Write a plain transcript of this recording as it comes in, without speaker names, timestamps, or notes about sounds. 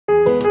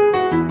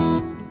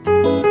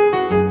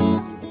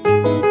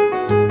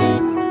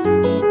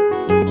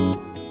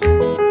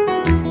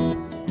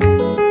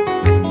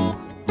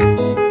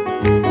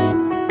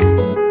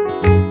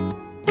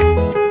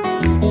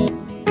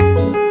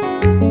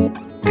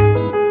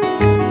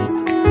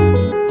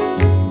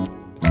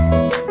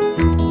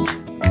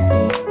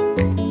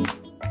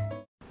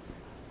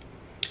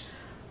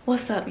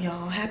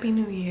Happy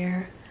New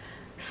Year.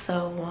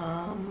 So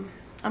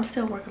I'm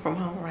still working from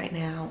home right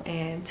now,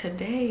 and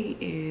today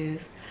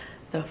is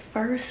the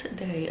first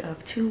day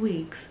of 2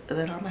 weeks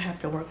that I'm gonna have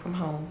to work from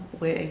home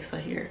with Asa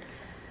here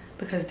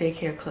because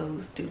daycare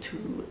closed due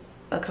to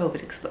a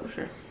COVID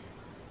exposure.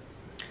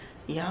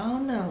 Y'all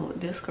know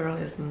this girl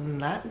is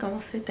not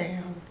gonna sit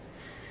down.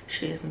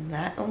 She is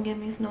not gonna give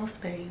me no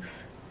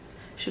space.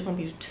 She's gonna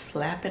be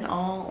slapping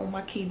all on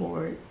my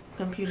keyboard,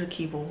 computer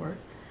keyboard.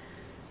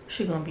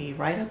 She's gonna be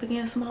right up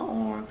against my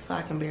arm so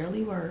I can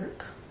barely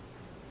work.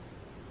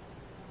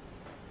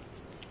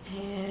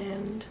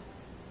 And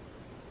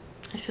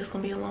it's just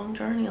gonna be a long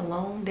journey, a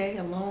long day,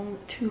 a long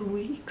 2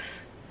 weeks.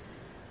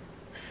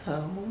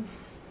 So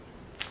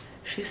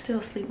she's still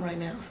asleep right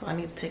now, so I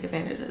need to take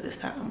advantage of this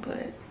time,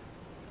 but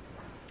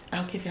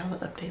I'll give y'all an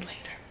update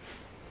later.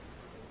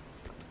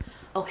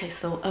 Okay,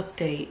 so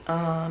update.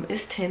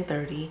 It's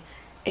 10:30.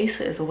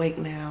 Asa is awake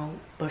now,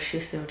 but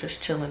she's still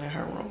just chilling in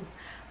her room.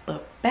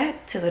 But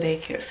back to the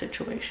daycare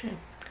situation.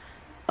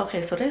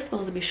 Okay, so they're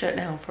supposed to be shut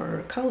down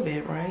for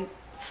COVID, right?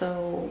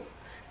 So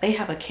they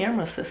have a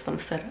camera system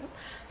set up.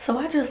 So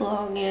I just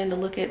log in to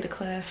look at the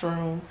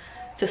classroom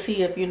to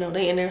see if, you know,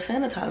 they in there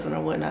sanitizing or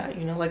whatnot,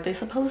 you know, like they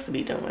supposed to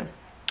be doing.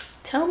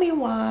 Tell me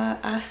why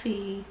I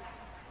see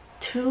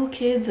 2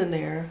 kids in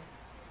there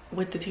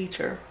with the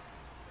teacher.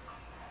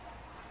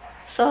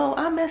 So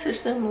I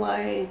messaged them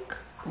like,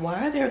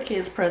 why are there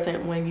kids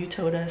present when you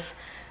told us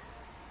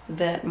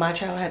that my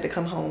child had to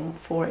come home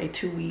for a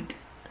 2-week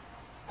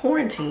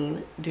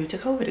quarantine due to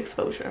COVID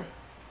exposure?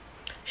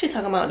 She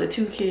talking about the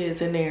 2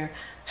 kids in there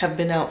have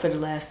been out for the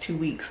last 2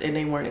 weeks and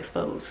they weren't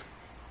exposed.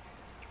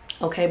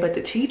 Okay, but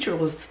the teacher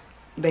was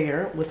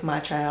there with my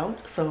child,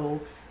 so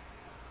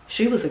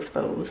she was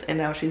exposed, and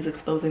now she's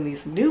exposing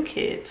these new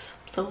kids.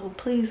 So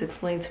please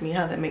explain to me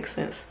how that makes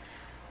sense.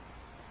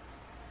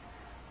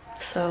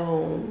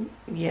 So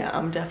yeah,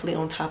 I'm definitely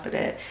on top of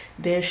that.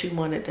 Then she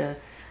wanted to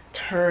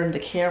turn the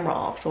camera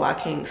off so I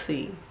can't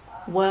see.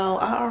 Well,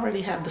 I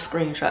already have the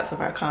screenshots of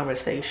our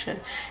conversation,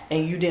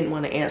 and you didn't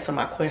want to answer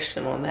my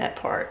question on that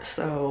part,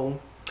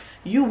 so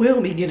you will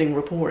be getting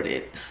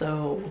reported.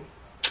 So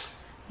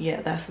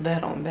yeah, that's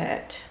that on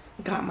that.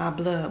 Got my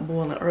blood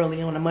boiling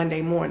early on a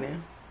Monday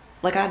morning.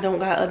 Like I don't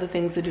got other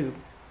things to do,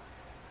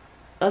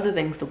 other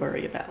things to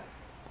worry about.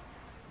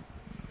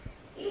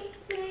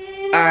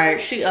 All right,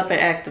 she up and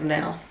active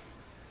now,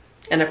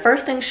 and the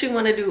first thing she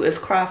want to do is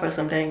cry for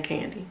some dang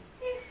candy.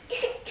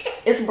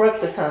 It's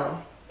breakfast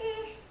time.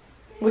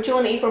 What you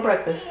want to eat for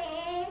breakfast?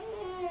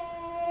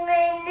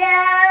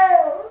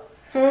 No.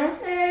 No.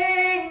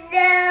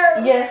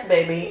 Yes,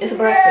 baby, it's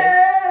breakfast.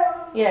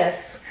 No.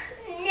 Yes.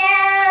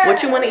 No.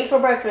 What you want to eat for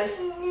breakfast?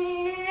 No.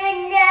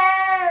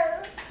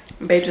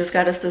 Babe just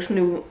got us this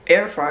new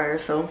air fryer,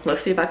 so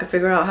let's see if I can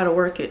figure out how to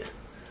work it.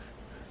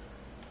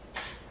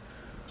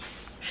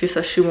 She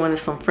said she wanted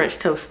some French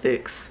toast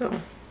sticks,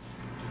 so.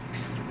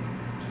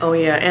 Oh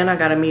yeah, and I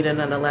got a meeting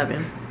at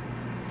 11.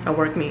 A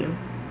work meeting.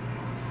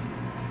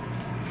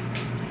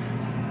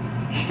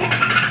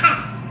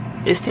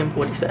 It's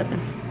 10:47.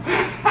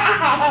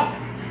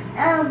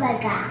 Oh my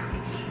gosh.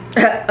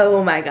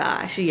 Oh my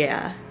gosh,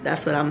 yeah,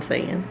 that's what I'm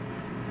saying.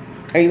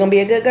 Are you gonna be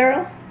a good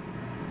girl?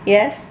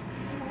 Yes?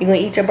 You gonna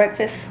eat your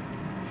breakfast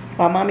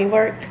while mommy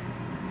work?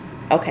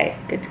 Okay,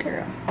 good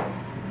girl.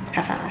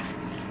 High five.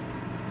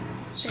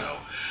 So,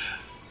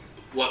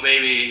 what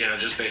maybe, you know,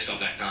 just based off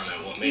that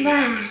comment, what may be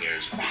happening here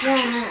is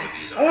potentially some of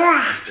these are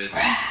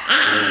benefits.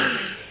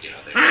 You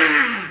know,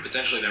 they're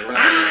potentially they're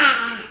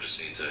right. We just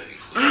need to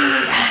include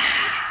them.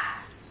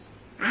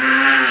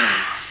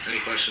 Any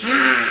questions?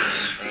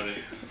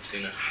 Robbie,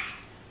 Tina?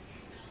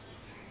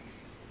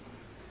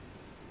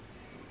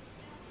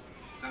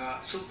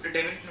 So,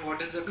 David,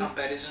 what is the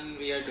comparison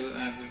we are doing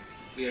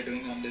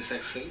on this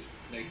Excel?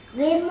 Like,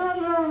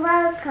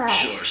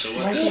 Sure. So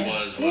what this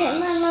was for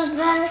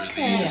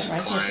these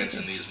clients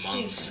in these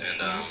months, and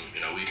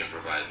you know, we can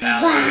provide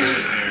values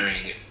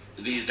comparing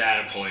these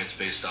data points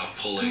based off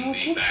pulling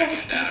the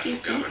back-end data from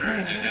Governor.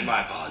 And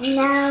my apologies.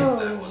 No.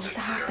 That wasn't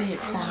Stop clear it,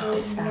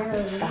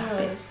 upfront. stop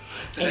it.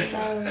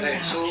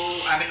 right. So,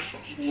 I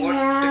mean,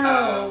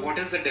 what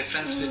is the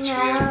difference which we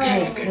are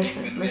Hey,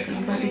 getting listen,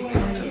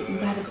 you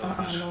gotta,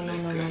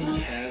 no.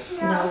 He has.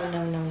 No.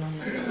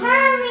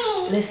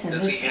 Mommy. Listen.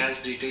 Does he has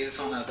details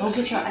on other? Go get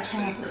your schemes, like-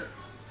 tablet.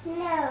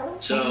 No.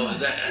 So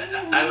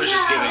I was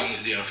just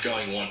giving, you know,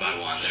 going one by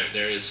one.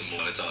 There is some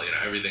limits. You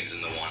know, everything's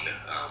in the one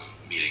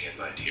meeting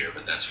invite here,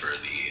 but that's for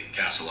the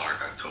Castle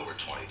Arc October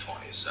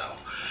 2020. So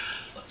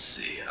let's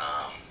see.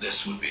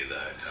 This would be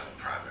the kind of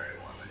primary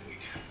one that we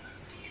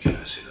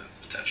can see that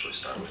potentially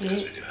start with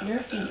because we do have Your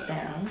that feet data.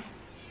 down.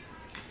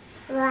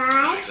 That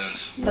Why? makes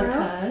sense.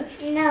 Because.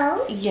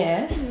 No.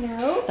 Yes.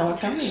 No. Don't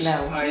tell me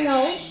no. I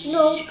No. see,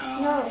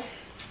 No.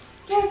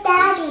 Your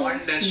daddy. One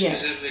test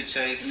Yes. user which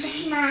I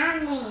see.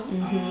 Mommy.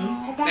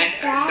 That's And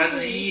daddy.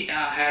 does he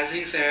has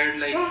he said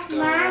like That's the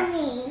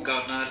mommy.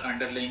 governor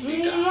underlying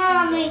data?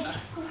 Mommy. Governor?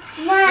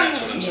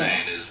 That's what I'm Mommy.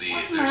 saying is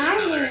there's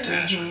Mommy. another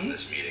attachment in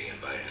this meeting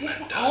invite, and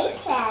that does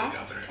include the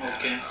governor data.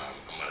 Okay. I'm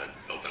gonna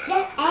open it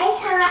That's up real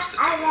quick Asa. just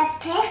a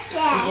picture.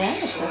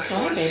 Yes, So that's for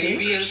right,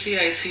 baby. CBLC,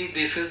 I see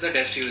this is the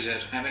test user.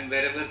 I mean,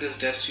 wherever this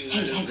test user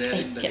is there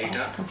in the Get off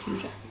data, the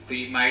computer.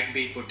 we might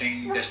be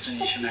putting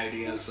destination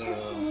ID as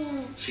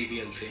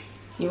CBLC.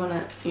 You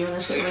wanna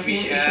sit So right if we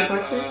here and eat your have,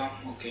 breakfast?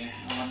 okay,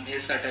 on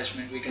his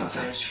attachment we can Okay.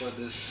 search for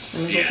this.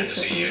 Let me Yeah, go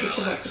just get a your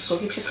breakfast. Go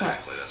get your cup.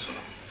 Exactly, that's what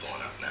I'm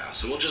pulling up now.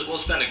 So we'll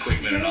spend a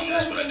quick minute on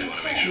this, but I do want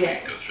to make sure we go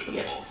through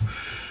the full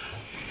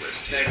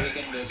list That here. we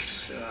can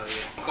just,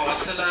 yeah.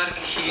 Causalar,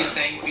 he is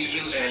saying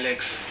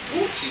PULX.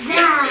 CBLC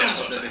Yeah, is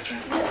the yeah.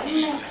 different.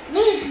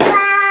 Me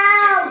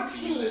bouncy.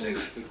 PULX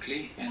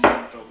quickly, and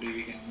then probably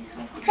we can move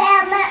on to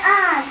Camera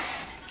on.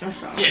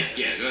 That's all. Yeah,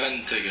 go ahead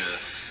and take a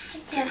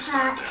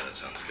start there. That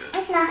sounds good.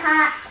 It's not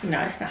hot. No,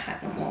 it's not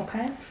hot no more,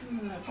 okay?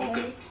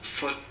 Okay.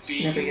 For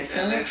Never get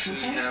filled, PLX, we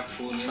okay. have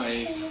 4 or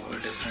 5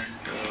 different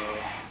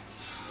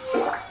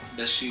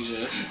best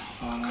users.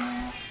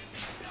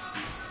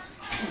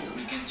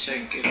 We can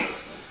check it.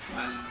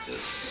 I'll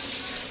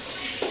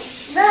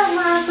just. No,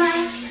 Mama.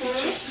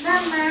 Those No,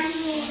 Mommy. are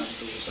there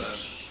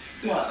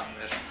What?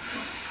 somewhere.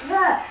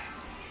 Look.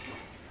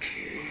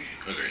 Okay.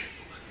 Agreed.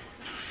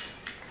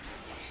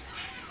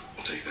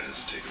 We'll take that as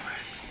a takeaway.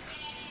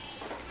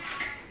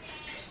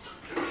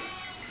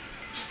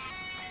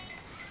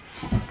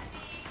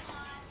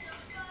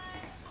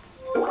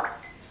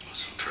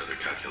 Some further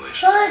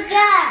calculation. Who's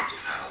that?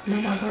 How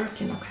Mama the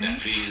working, okay?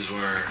 net fees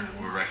were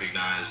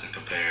recognized and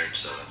compared,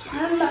 so that's a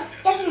good Mama.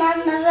 thing. That's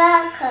Mama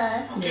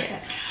Rocker.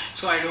 Yeah.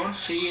 So I don't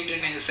see it in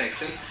his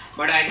Excel,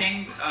 but I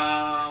think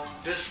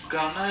this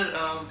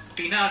governor,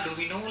 Tina, do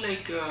we know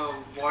like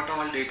what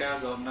all data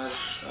governor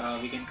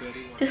we can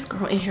query? This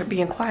girl in here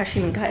being quiet, she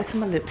even got into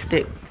my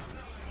lipstick.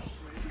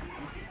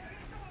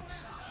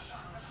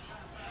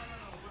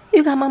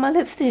 You got my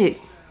lipstick.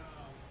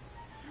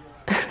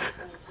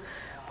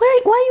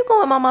 Why you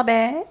going on my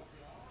bag?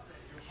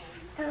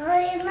 I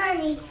got your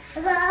money.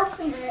 I gotta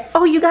open it.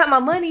 Oh, you got my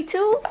money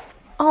too?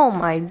 Oh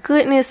my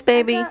goodness,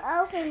 baby. I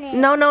gotta open it.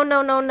 No. I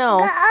gotta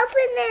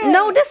open it.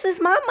 No, this is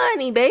my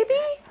money, baby.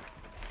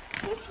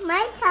 It's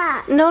my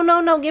top.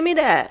 No, give me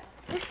that.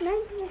 It's my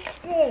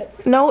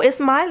lipstick. No, it's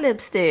my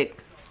lipstick.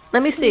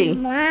 Let me see.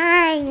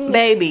 Mine.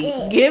 Baby,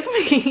 lipstick. give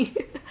me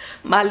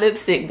my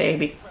lipstick,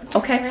 baby.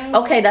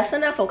 Okay, that's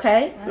enough,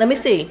 okay? Let me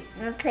see.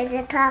 I'll put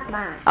the top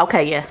on.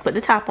 Okay, yes, put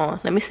the top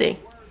on. Let me see.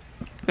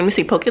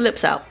 Poke your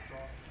lips out.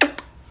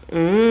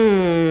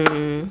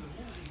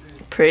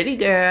 Pretty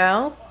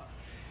girl.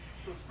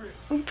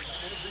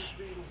 Oops.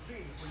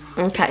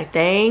 Okay,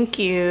 thank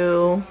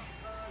you.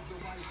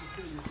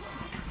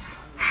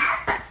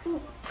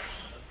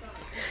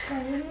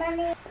 Got your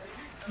money?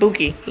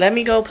 Bookie, let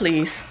me go,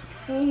 please.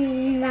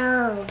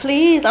 No.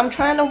 Please, I'm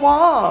trying to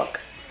walk.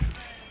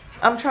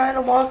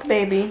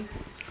 Baby.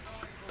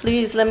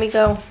 Please, let me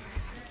go.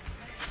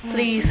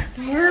 Please,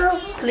 No.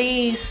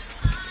 please.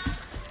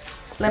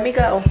 Let me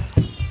go.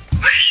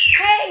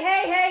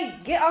 Hey,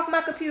 get off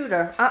my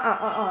computer.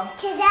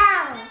 Sit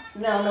down.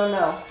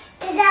 No.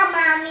 Sit down,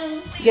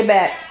 Mommy. Get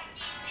back.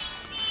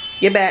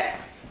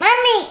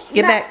 Mommy.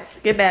 Get back.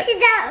 Sit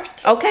down.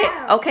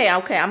 Okay.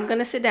 I'm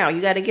gonna sit down.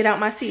 You gotta get out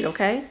my seat,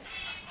 okay?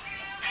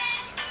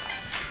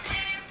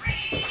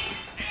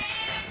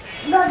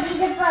 Go read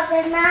the book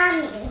with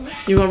Mommy.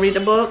 You gonna read the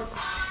book?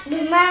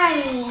 With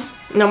Mommy.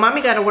 No,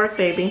 Mommy gotta work,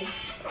 baby.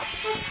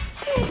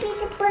 Read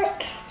the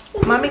book.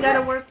 Mommy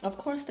gotta work. Of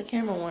course the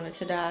camera wanted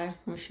to die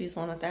when she's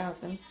on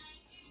 1,000.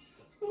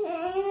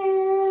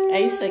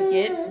 Asa,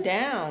 get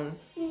down.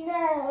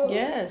 No.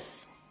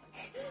 Yes.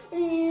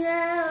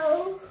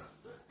 No.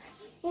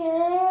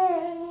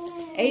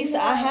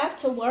 Asa, I have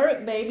to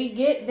work, baby.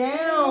 Get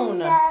down.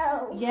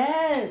 No.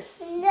 Yes.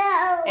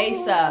 No.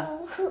 Asa,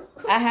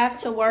 I have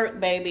to work,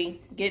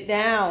 baby. Get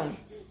down.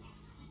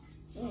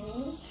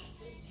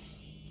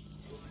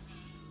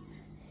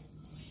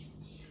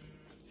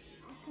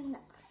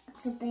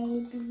 The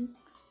baby.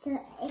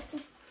 It's a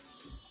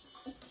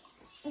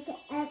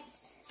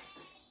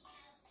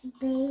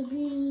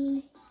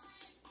baby.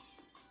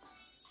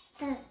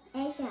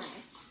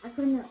 I'm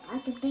gonna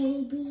like a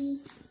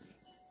baby.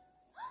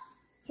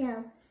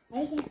 So I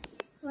just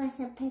want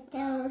some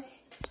petals.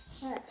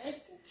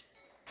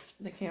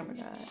 The camera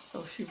died,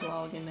 so she's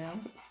vlogging now.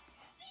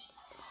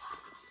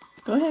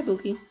 Go ahead,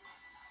 Bookie.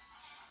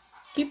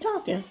 Keep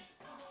talking.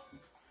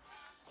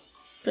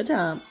 Good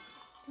job.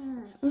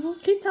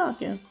 Keep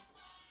talking.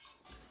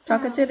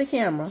 Talking to the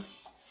camera.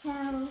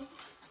 So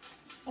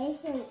you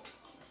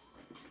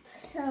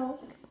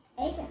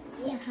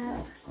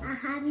have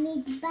a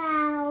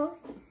meatball.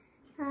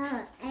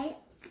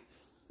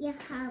 You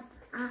have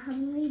a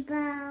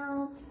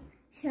meatball.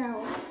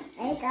 So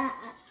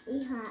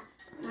you have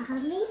a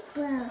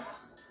meatball.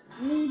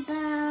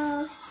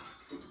 Meatballs.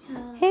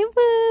 Hey,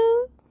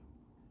 boo.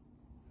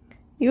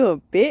 You a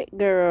big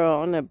girl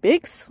on a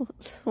big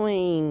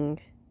swing.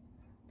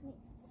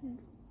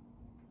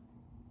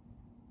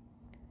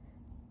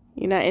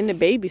 You're not in the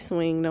baby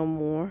swing no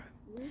more.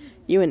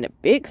 You in the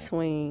big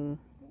swing.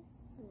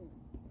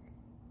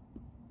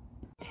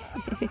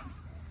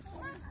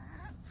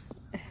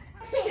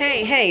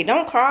 Hey,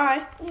 don't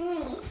cry.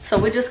 So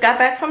we just got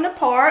back from the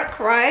park,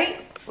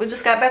 right? We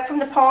just got back from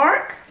the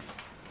park.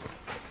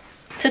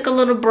 Took a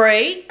little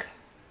break.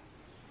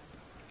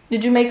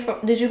 Did you make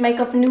up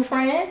a new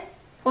friend?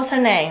 What's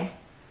her name?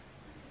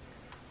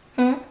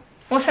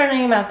 What's her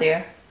name out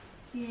there?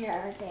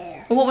 Yeah,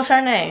 there. What was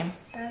her name?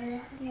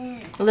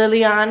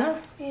 Liliana.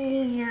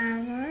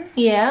 Liliana.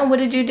 Yeah, what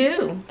did you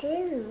do?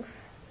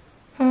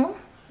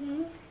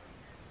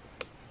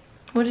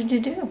 What did you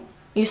do?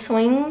 You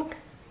swing?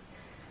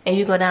 And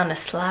you go down the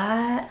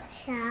slide?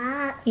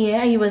 Shop.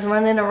 Yeah, you was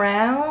running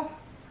around?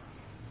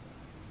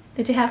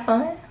 Did you have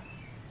fun?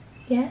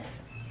 Yes?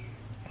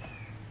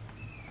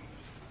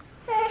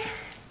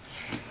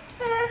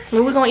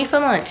 What we gonna eat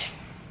for lunch?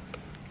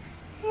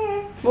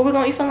 What we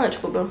gonna eat for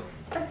lunch, boo-boo?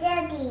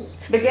 Spaghetti.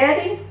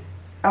 Spaghetti?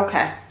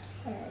 Okay.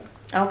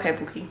 Okay,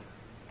 Bookie.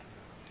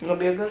 You gonna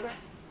be a good girl?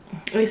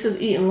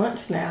 Lisa's eating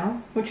lunch now.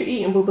 What you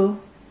eating,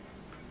 boo-boo?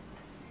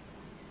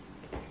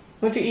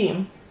 What you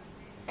eating?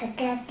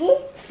 Spaghetti.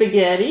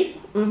 Spaghetti.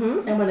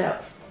 And what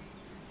else?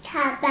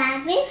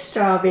 Strawberries.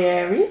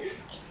 Strawberries.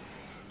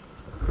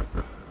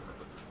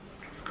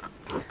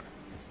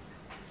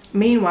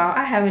 Meanwhile,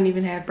 I haven't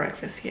even had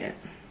breakfast yet.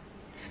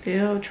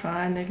 Still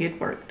trying to get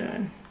work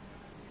done.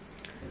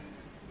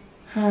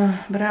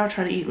 But I'll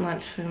try to eat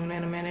lunch soon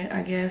in a minute,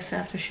 I guess,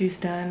 after she's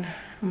done.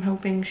 I'm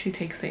hoping she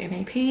takes the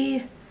NAP.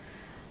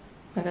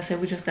 Like I said,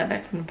 we just got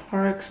back from the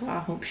park, so I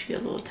hope she's a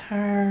little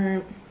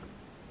tired.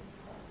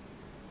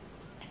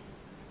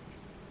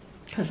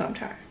 Because I'm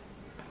tired.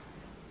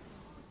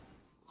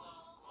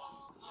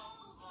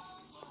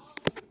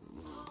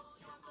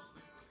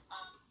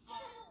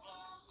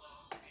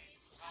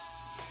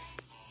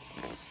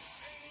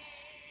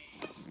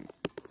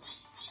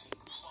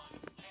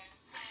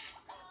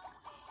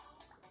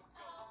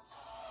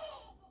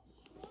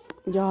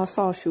 Y'all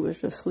saw she was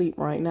just asleep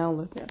right now.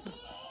 Look at her.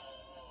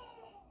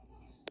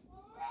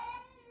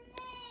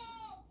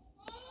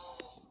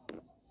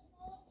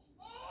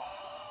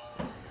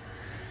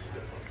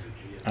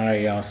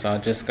 Alright, y'all, so I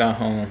just got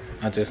home.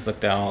 I just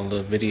looked at all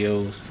the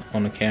videos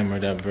on the camera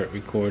that Brett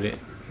recorded.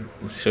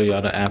 I'll show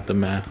y'all the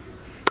aftermath.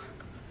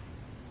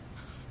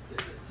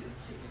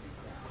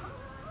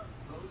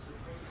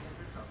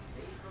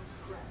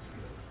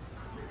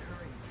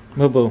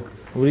 Boo Boo,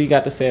 what do you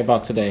got to say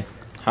about today?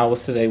 How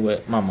was today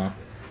with Mama?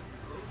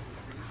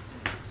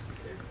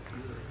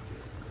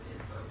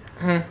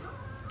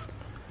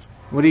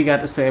 What do you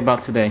got to say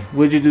about today?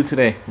 What did you do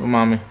today with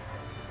Mommy?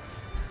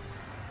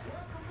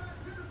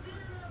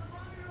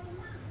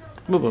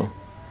 Boo Boo.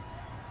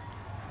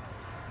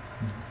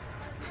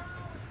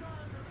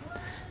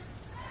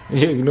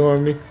 You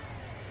ignoring me?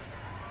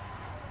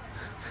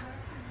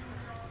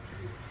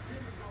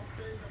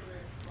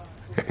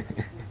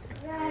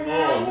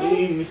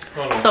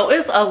 So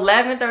it's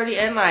 11:30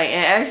 at night,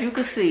 and as you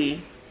can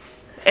see,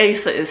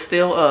 Asa is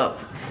still up.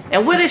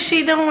 And what is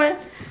she doing?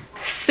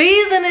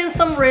 Seasoning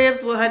some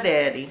ribs with her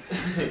daddy.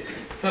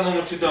 Tell them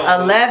what you're doing.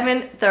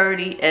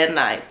 11:30 at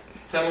night.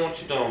 Tell them what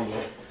you're doing,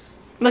 bro.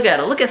 Look at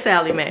her. Look at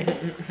Sally Mae.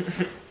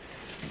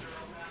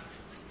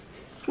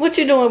 What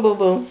you doing, boo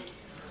boo?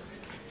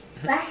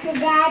 Watching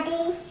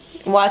Daddy.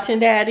 Watching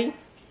Daddy.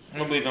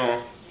 What we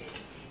doing?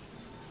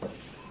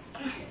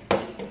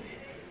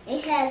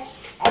 Because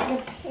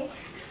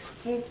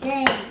the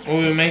thing. What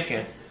we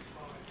making?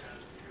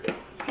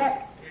 The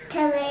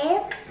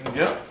ribs.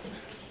 Yep.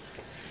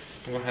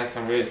 We're gonna have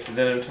some ribs for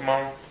dinner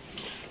tomorrow.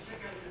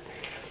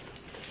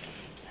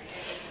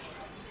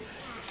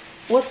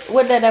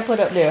 What did I put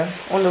up there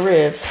on the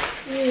ribs?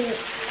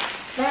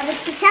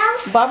 Barbecue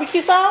sauce.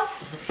 Barbecue sauce?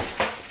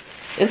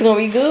 It's gonna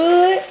be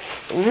good.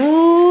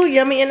 Ooh,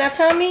 yummy in that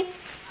tummy.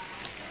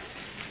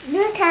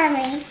 Your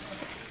tummy.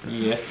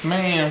 Yes,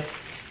 ma'am.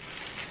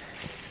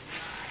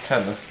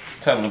 Tell her,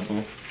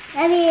 boo.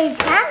 Maybe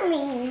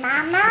tummy,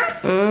 Mama.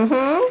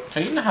 Mm-hmm. So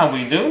you know how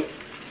we do.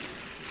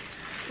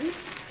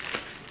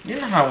 You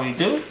know how we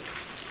do.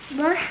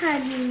 What how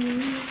do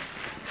you?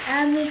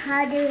 How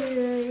do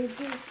you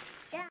do?